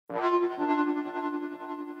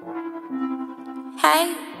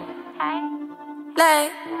Hey,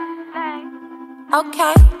 lay,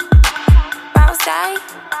 okay. Rosae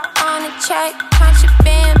on the track,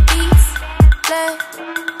 KontrabandBeatz.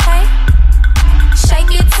 Hey,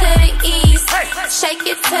 shake it to the east, shake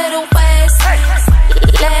it to the west.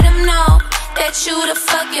 Let them know that you the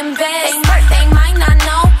fucking best. They might not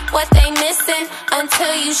know what they missing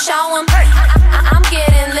until you show them. I'm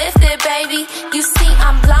getting lifted, baby. You see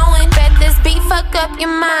I'm blowing. Bet this beat fuck up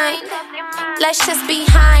your mind. Let's just be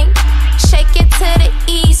high. Shake it to the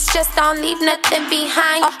east, just don't leave nothing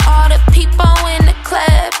behind. All the people in the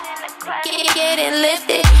club getting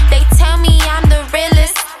lifted. They tell me I'm the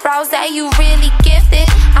realest. Rosae, you really gifted.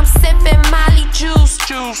 I'm sipping Molly juice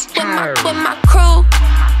with my crew.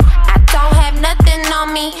 I don't have nothing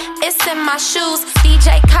on me, it's in my shoes.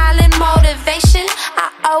 DJ calling motivation,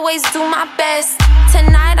 I always do my best.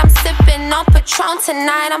 Tonight I'm sipping on Patron,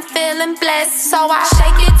 tonight I'm feeling blessed. So I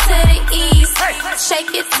shake it to the east,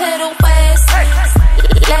 shake it to the west.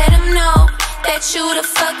 Let them know that you the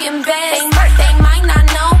fucking best. They might not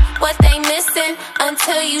know what they missing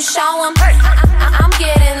until you show them. I'm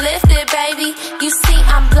getting lifted, baby, you see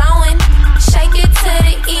I'm blowing. Shake it to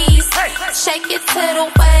the east, shake it to the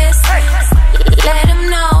west. Let them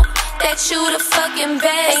know that you the fucking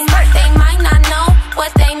best. They might not know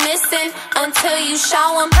what they missing until you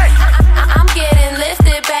show them. I'm getting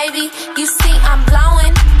lifted, baby, you see I'm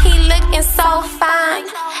blowing. He looking so fine,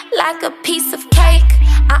 like a piece of cake.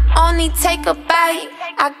 I only take a bite,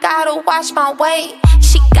 I gotta watch my weight.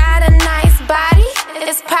 She got a nice body,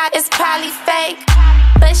 it's probably fake,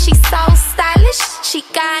 but she's so stylish, she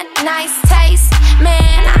got nice taste.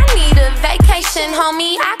 Man, I need a vacation,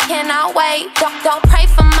 homie, I cannot wait. Don't pray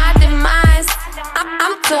for my demise,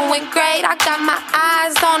 I'm doing great. I got my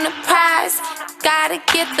eyes on the prize, gotta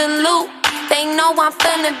get the loot. They know I'm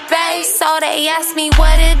finna base, so they ask me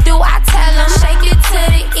what it do. I tell them, shake it to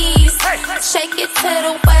the east, shake it to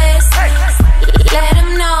the west. Let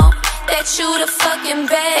them know that you the fucking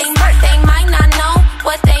best. They might not know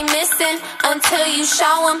what they missing until you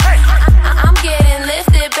show them. I'm getting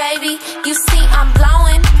lifted, baby, you see I'm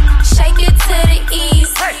blowing. Shake it to the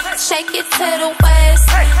east, shake it to the west.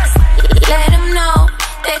 Let them know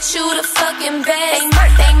that you the fucking best.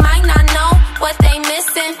 They might not know what they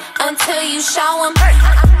missing until you show them.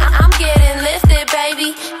 I'm getting lifted,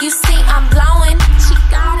 baby, you see I'm blowing. She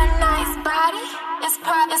got a nice body, it's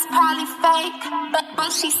probably fake,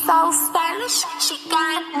 but she's so stylish, she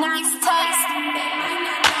got nice taste. They might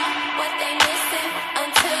not know what they missing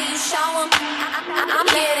until you show them. I'm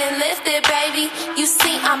getting lifted, baby, you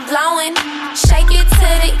see I'm blowing. Shake it to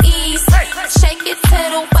the east, shake it to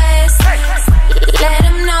the west. Let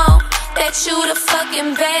them know that you the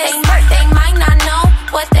fucking best. They might not know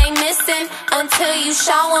what they missing until you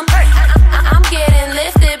show them. I'm getting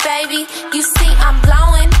lifted, baby, you see I'm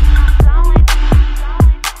blowing.